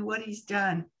is and what he's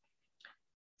done.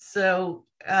 So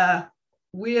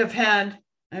we have had,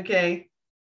 okay,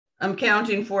 I'm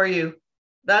counting for you.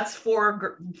 That's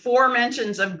four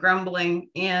mentions of grumbling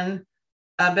in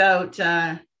about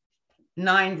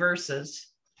 9 verses.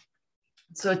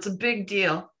 So it's a big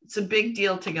deal. It's a big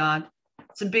deal to God.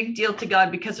 It's a big deal to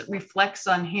God because it reflects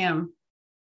on him.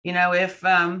 If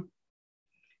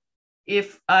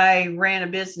I ran a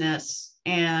business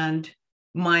and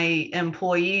my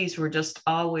employees were just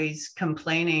always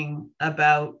complaining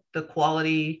about the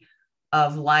quality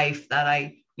of life that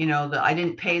I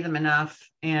didn't pay them enough,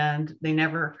 and they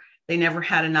never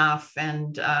had enough,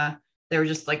 and they were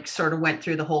just like sort of went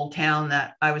through the whole town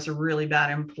that I was a really bad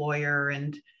employer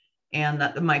and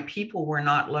that my people were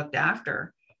not looked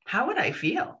after. How would I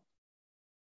feel?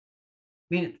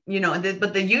 I mean,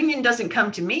 but the union doesn't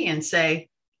come to me and say,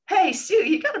 hey, Sue,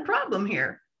 you got a problem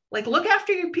here. Like, look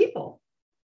after your people.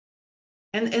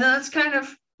 And that's kind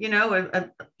of, a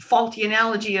faulty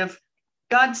analogy of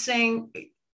God saying,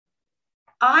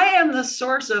 I am the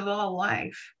source of all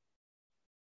life.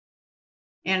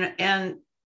 And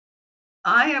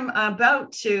I am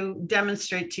about to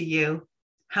demonstrate to you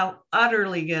how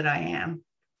utterly good I am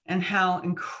and how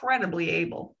incredibly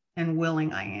able and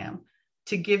willing I am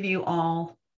to give you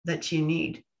all that you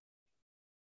need.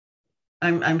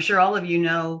 I'm sure all of you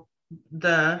know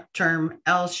the term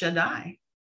El Shaddai,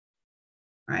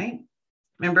 right?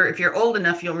 Remember, if you're old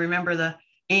enough, you'll remember the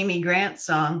Amy Grant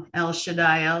song, El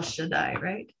Shaddai,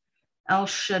 right? El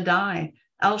Shaddai,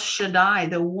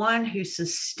 the one who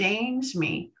sustains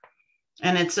me.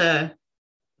 And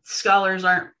scholars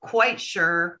aren't quite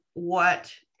sure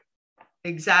what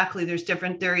exactly, there's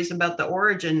different theories about the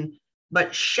origin,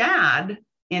 but shad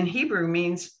in Hebrew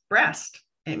means breast.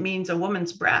 It means a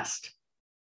woman's breast.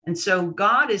 And so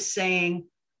God is saying,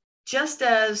 just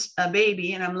as a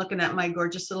baby, and I'm looking at my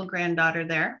gorgeous little granddaughter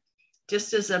there,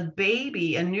 just as a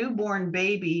baby, a newborn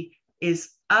baby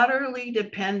is utterly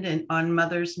dependent on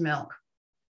mother's milk.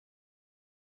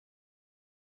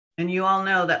 And you all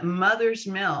know that mother's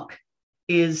milk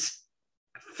is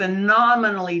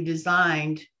phenomenally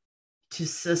designed to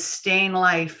sustain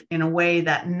life in a way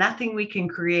that nothing we can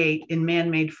create in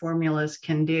man-made formulas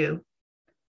can do.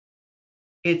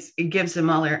 It gives them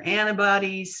all their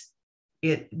antibodies.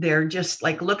 They're just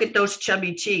like, look at those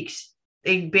chubby cheeks.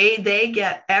 They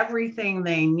get everything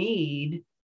they need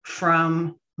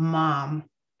from mom.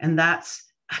 And that's,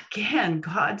 again,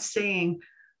 God saying,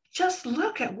 just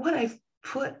look at what I've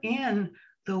put in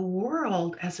the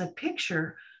world as a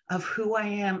picture of who I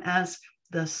am as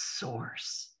the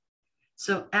source.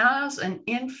 So as an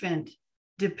infant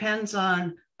depends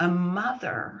on a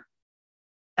mother,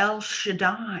 El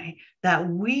Shaddai, that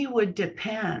we would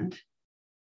depend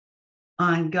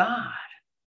on God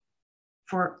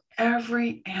for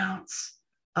every ounce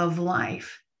of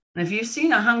life. And if you've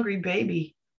seen a hungry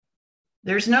baby,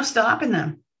 there's no stopping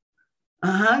them.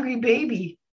 A hungry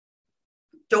baby,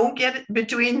 don't get it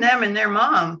between them and their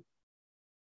mom.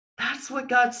 That's what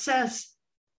God says.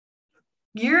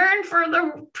 Yearn for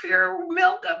the pure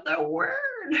milk of the word.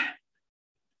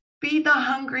 Be the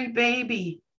hungry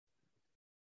baby.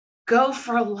 Go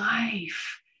for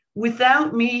life.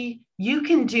 Without me, you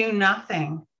can do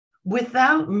nothing.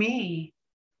 Without me,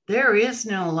 there is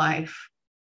no life.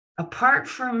 Apart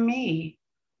from me,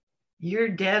 you're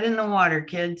dead in the water,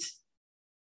 kids.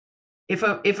 If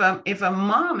a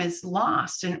mom is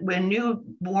lost and when a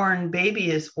newborn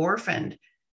baby is orphaned,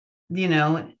 you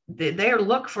know, they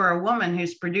look for a woman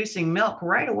who's producing milk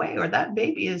right away, or that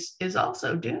baby is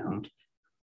also doomed.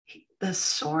 The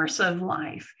source of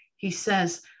life, he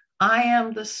says, I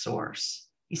am the source.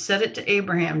 He said it to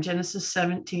Abraham, Genesis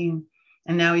 17,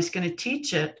 and now he's going to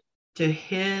teach it to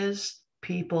his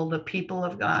people, the people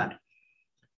of God.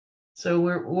 So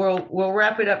we'll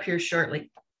wrap it up here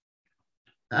shortly.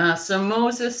 So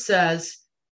Moses says,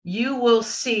 you will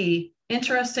see,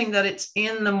 interesting that it's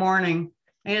in the morning.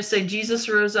 I'm going to say Jesus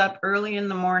rose up early in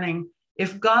the morning.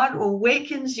 If God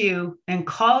awakens you and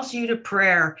calls you to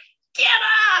prayer, get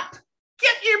up,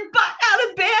 get your butt out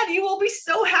of bed. You will be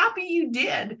so happy you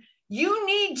did. You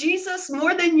need Jesus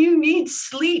more than you need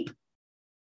sleep.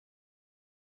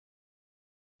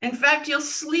 In fact, you'll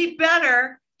sleep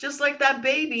better, just like that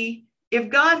baby. If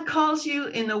God calls you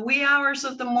in the wee hours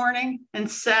of the morning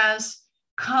and says,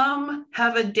 come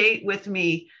have a date with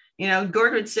me. You know,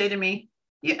 Gord would say to me,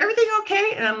 everything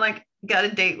okay? And I'm like, got a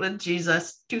date with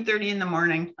Jesus, 2:30 in the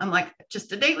morning. I'm like,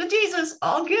 just a date with Jesus,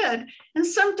 all good. And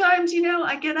sometimes, you know,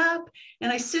 I get up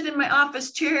and I sit in my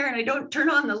office chair and I don't turn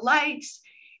on the lights.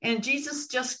 And Jesus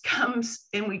just comes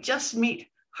and we just meet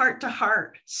heart to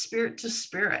heart, spirit to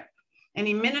spirit. And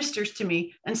he ministers to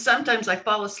me. And sometimes I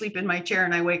fall asleep in my chair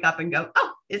and I wake up and go,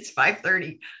 oh, it's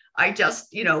 5:30. I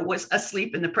just, you know, was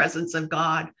asleep in the presence of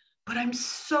God, but I'm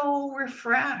so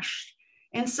refreshed.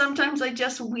 And sometimes I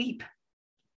just weep.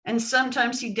 And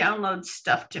sometimes he downloads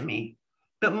stuff to me,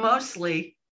 but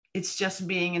mostly it's just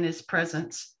being in his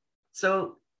presence.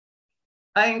 So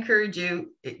I encourage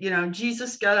you, you know,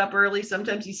 Jesus got up early.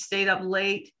 Sometimes he stayed up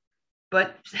late,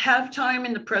 but have time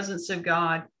in the presence of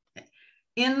God.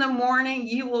 In the morning,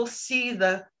 you will see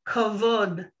the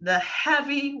kavod, the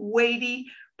heavy, weighty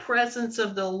presence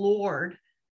of the Lord.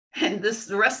 And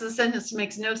the rest of the sentence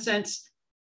makes no sense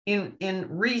in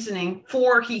reasoning,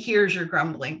 for he hears your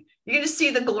grumbling. You're going to see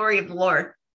the glory of the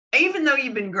Lord. Even though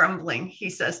you've been grumbling, he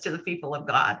says to the people of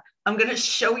God, I'm going to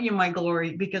show you my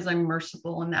glory because I'm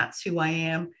merciful and that's who I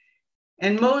am.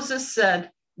 And Moses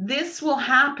said, this will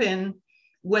happen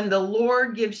when the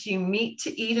Lord gives you meat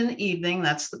to eat in the evening,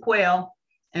 that's the quail,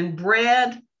 and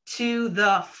bread to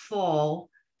the full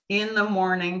in the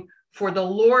morning. For the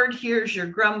Lord hears your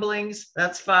grumblings,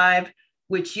 that's 5,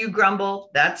 which you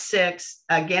grumble, that's 6,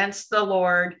 against the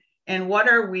Lord. And what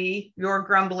are we? Your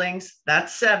grumblings,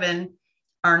 that's 7,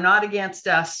 are not against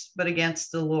us, but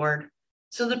against the Lord.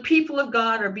 So the people of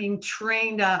God are being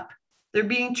trained up. They're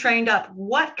being trained up.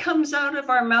 What comes out of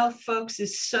our mouth, folks,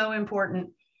 is so important.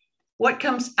 What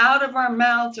comes out of our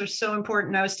mouths are so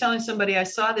important. I was telling somebody, I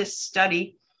saw this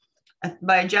study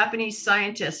by a Japanese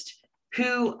scientist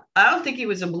who, I don't think he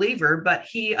was a believer, but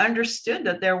he understood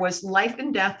that there was life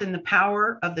and death in the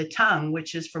power of the tongue,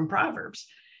 which is from Proverbs.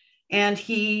 And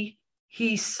he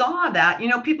saw that, you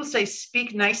know, people say,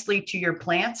 speak nicely to your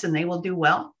plants and they will do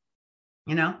well.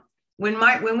 You know,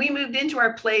 when we moved into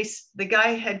our place, the guy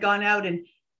had gone out and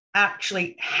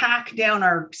actually hacked down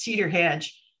our cedar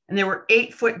hedge. And there were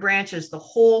 8-foot branches. The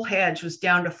whole hedge was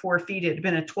down to 4 feet. It had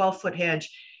been a 12-foot hedge.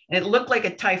 And it looked like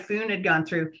a typhoon had gone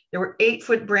through. There were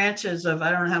 8-foot branches of,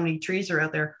 I don't know how many trees are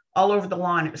out there, all over the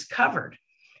lawn. It was covered.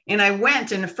 And I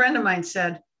went, and a friend of mine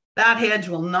said, that hedge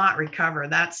will not recover.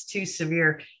 That's too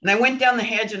severe. And I went down the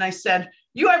hedge and I said,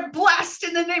 you are blessed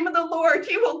in the name of the Lord.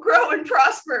 You will grow and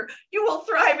prosper. You will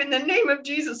thrive in the name of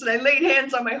Jesus. And I laid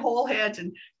hands on my whole hedge,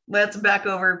 and that's back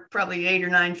over probably 8 or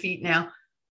 9 feet now.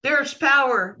 There's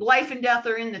power. Life and death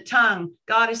are in the tongue.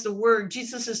 God is the word.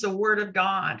 Jesus is the word of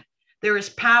God. There is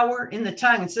power in the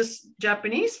tongue. It's this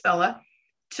Japanese fella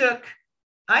took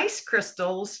ice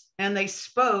crystals and they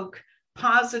spoke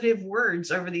positive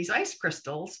words over these ice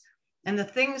crystals. And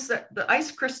the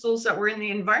ice crystals that were in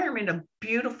the environment of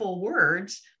beautiful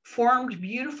words formed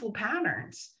beautiful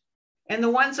patterns. And the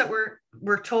ones that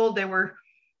were told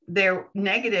they're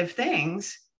negative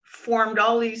things formed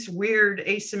all these weird,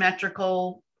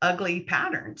 asymmetrical, ugly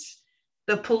patterns.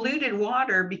 The polluted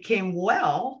water became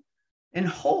well and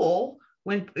whole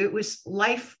when it was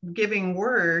life-giving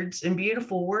words and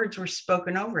beautiful words were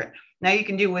spoken over it. Now you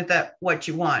can do with that what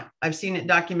you want. I've seen it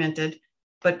documented,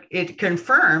 but it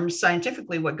confirms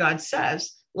scientifically what God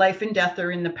says. Life and death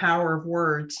are in the power of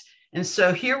words. And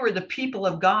so here were the people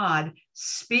of God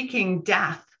speaking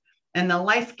death. And the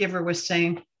life giver was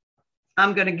saying,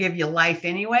 I'm going to give you life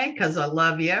anyway, because I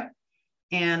love you.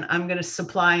 And I'm going to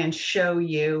supply and show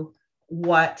you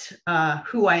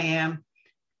who I am.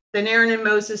 Then Aaron and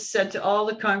Moses said to all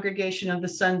the congregation of the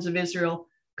sons of Israel,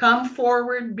 come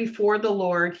forward before the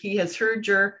Lord. He has heard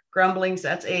your grumblings.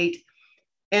 That's 8.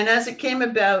 And as it came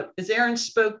about, as Aaron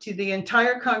spoke to the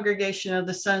entire congregation of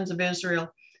the sons of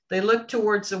Israel, they looked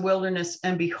towards the wilderness,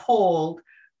 and behold,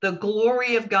 the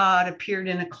glory of God appeared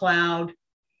in a cloud.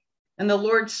 And the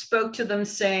Lord spoke to them,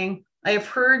 saying, I have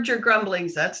heard your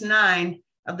grumblings. That's 9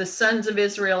 of the sons of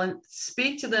Israel, and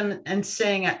speak to them and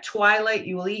saying, at twilight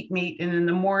you will eat meat, and in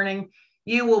the morning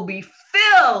you will be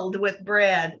filled with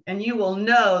bread, and you will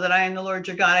know that I am the Lord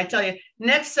your God. I tell you,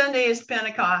 next Sunday is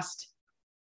Pentecost.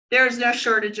 There is no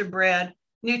shortage of bread.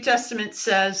 New Testament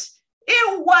says,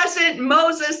 it wasn't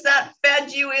Moses that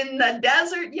fed you in the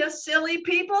desert, you silly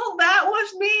people. That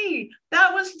was me.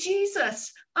 That was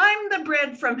Jesus. I'm the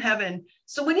bread from heaven.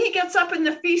 So when he gets up in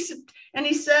the feast and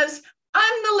he says,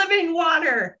 I'm the living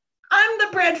water, I'm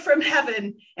the bread from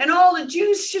heaven, and all the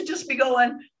Jews should just be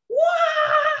going,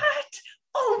 what?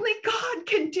 Only God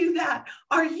can do that.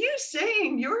 Are you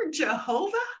saying you're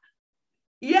Jehovah?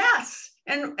 Yes.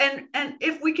 And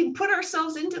if we can put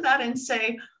ourselves into that and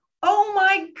say, oh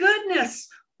my goodness,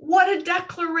 what a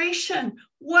declaration,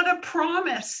 what a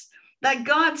promise that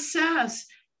God says,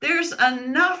 there's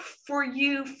enough for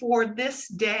you for this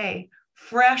day,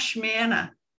 fresh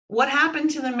manna. What happened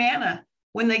to the manna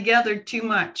when they gathered too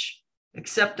much,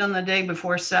 except on the day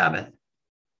before Sabbath?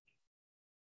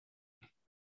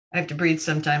 I have to breathe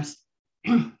sometimes.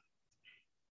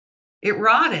 It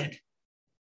rotted.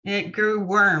 It grew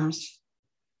worms.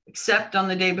 Except on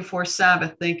the day before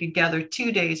Sabbath, they could gather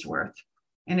 2 days worth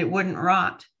and it wouldn't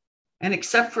rot. And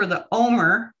except for the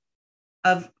omer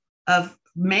of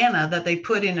manna that they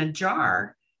put in a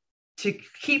jar to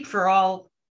keep for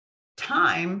all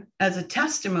time as a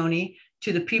testimony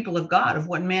to the people of God of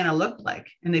what manna looked like.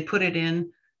 And they put it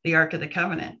in the Ark of the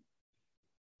Covenant.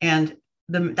 And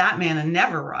that manna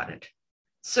never rotted.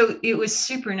 So it was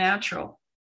supernatural.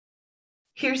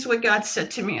 Here's what God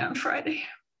said to me on Friday.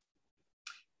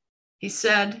 He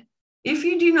said, if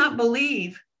you do not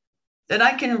believe that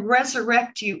I can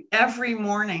resurrect you every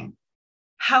morning,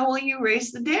 how will you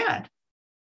raise the dead?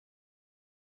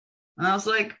 And I was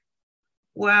like,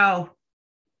 wow.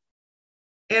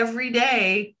 Every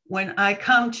day when I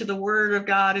come to the word of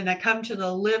God and I come to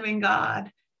the living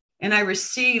God and I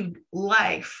receive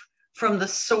life from the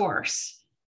source,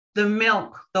 the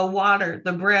milk, the water,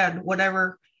 the bread,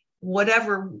 whatever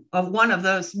of one of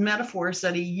those metaphors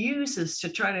that he uses to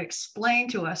try to explain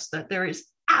to us that there is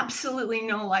absolutely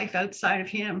no life outside of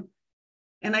him.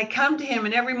 And I come to him,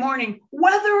 and every morning,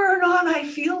 whether or not I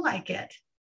feel like it,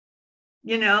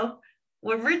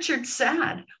 what Richard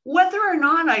said, whether or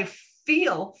not I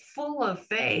feel full of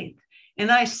faith,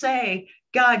 and I say,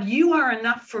 God, you are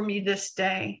enough for me this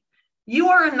day. You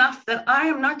are enough that I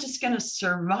am not just going to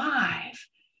survive,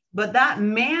 but that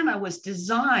manna was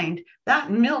designed, that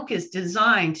milk is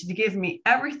designed to give me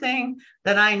everything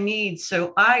that I need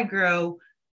so I grow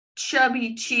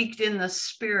chubby cheeked in the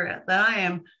spirit, that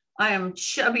I am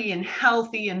chubby and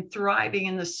healthy and thriving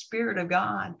in the spirit of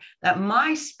God, that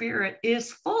my spirit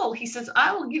is full. He says,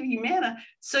 I will give you manna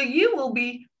so you will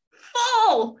be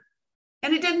full.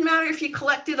 And it didn't matter if you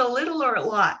collected a little or a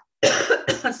lot.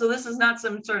 So this is not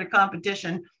some sort of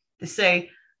competition. to say,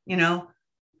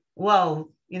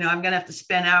 whoa, I'm going to have to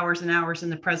spend hours and hours in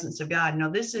the presence of God. No,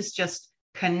 this is just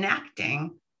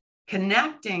connecting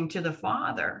to the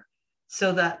Father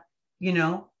so that,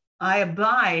 I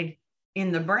abide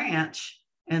in the branch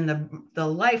and the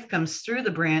life comes through the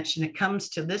branch and it comes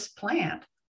to this plant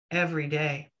every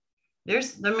day.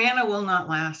 The manna will not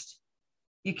last.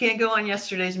 You can't go on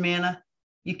yesterday's manna.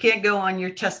 You can't go on your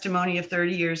testimony of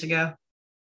 30 years ago.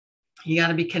 You got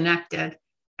to be connected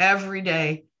every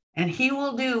day, and he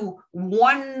will do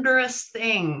wondrous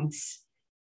things,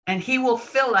 and he will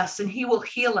fill us, and he will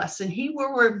heal us, and he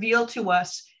will reveal to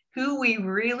us who we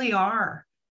really are.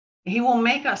 He will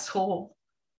make us whole,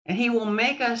 and he will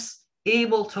make us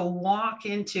able to walk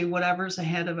into whatever's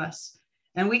ahead of us.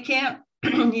 And you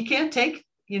can't take,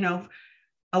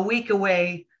 a week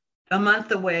away, a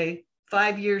month away,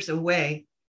 5 years away.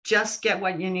 Just get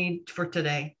what you need for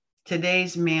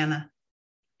today's manna,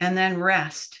 and then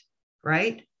rest,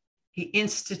 right? He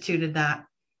instituted that.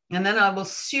 And then I will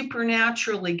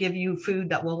supernaturally give you food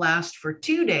that will last for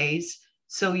 2 days.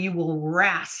 So you will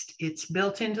rest. It's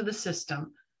built into the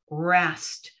system.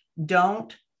 Rest.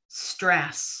 Don't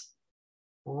stress.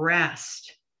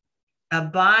 Rest.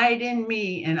 Abide in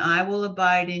me, and I will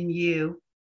abide in you.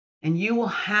 And you will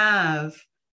have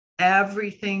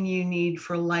everything you need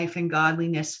for life and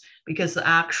godliness, because the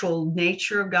actual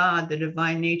nature of God, the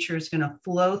divine nature, is going to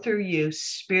flow through you,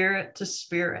 spirit to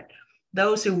spirit.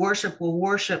 Those who worship will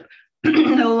worship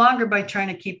no longer by trying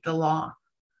to keep the law,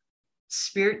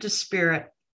 spirit to spirit,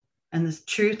 and the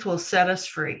truth will set us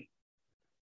free.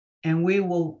 And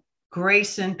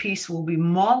grace and peace will be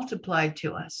multiplied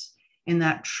to us in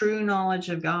that true knowledge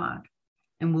of God,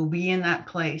 and we'll be in that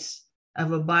place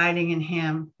of abiding in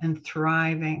him and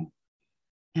thriving.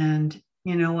 And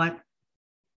you know what?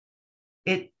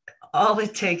 All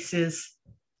it takes is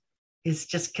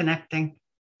just connecting.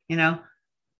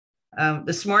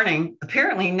 This morning,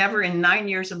 apparently never in 9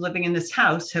 years of living in this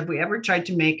house have we ever tried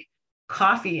to make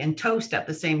coffee and toast at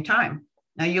the same time.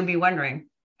 Now you'll be wondering,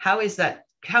 how is that?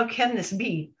 How can this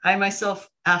be? I myself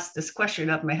asked this question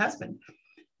of my husband,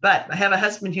 but I have a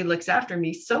husband who looks after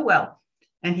me so well.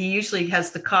 And he usually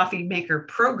has the coffee maker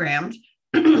programmed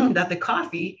that the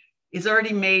coffee is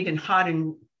already made and hot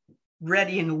and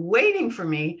ready and waiting for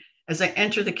me as I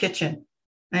enter the kitchen.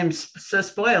 I'm so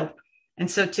spoiled. And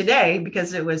so today,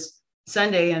 because it was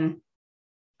Sunday and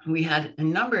we had a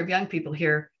number of young people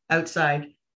here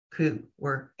outside who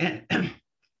were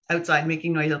outside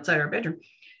making noise outside our bedroom.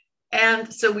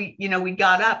 And so we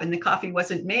got up and the coffee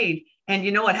wasn't made. And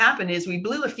you know what happened is we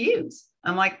blew a fuse.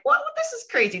 I'm like, what? This is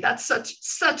crazy. That's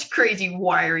such crazy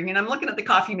wiring. And I'm looking at the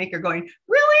coffee maker going,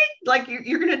 really? Like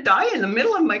you're going to die in the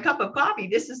middle of my cup of coffee.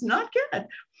 This is not good.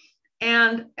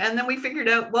 And then we figured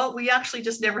out, well, we actually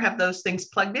just never have those things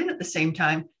plugged in at the same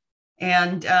time.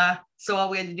 And so all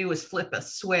we had to do was flip a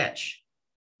switch.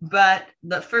 But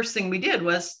the first thing we did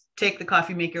was take the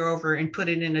coffee maker over and put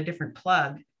it in a different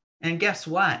plug. And guess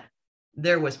what?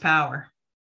 There was power.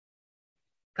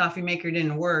 Coffee maker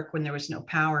didn't work when there was no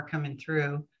power coming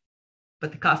through,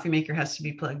 but the coffee maker has to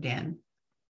be plugged in.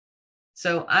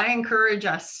 So I encourage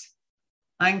us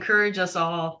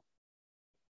all,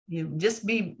 just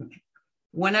be,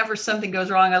 whenever something goes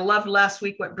wrong. I loved last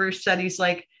week what Bruce said. He's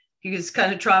like, he was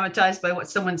kind of traumatized by what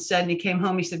someone said. And he came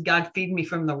home, he said, God, feed me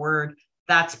from the word.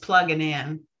 That's plugging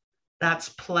in. That's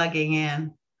plugging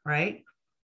in, right?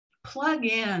 Plug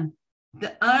in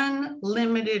the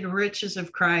unlimited riches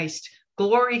of Christ.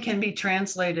 Glory can be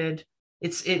translated.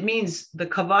 It means, the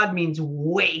kavod means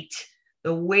weight,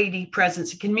 the weighty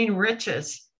presence. It can mean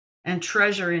riches and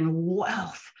treasure and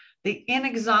wealth, the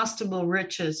inexhaustible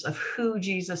riches of who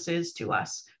Jesus is to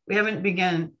us. We have not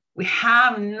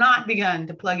begun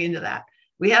to plug into that.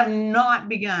 We have not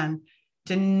begun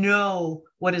to know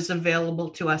what is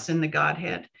available to us in the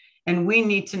Godhead. And we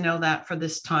need to know that for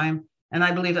this time. And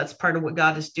I believe that's part of what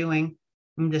God is doing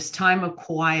in this time of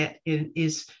quiet,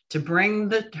 is to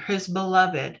bring his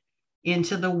beloved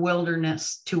into the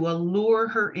wilderness, to allure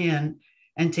her in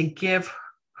and to give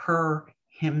her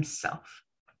himself.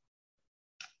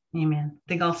 Amen. I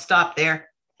think I'll stop there.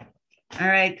 All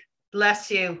right.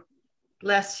 Bless you.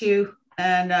 Bless you.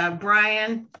 And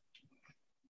Brian,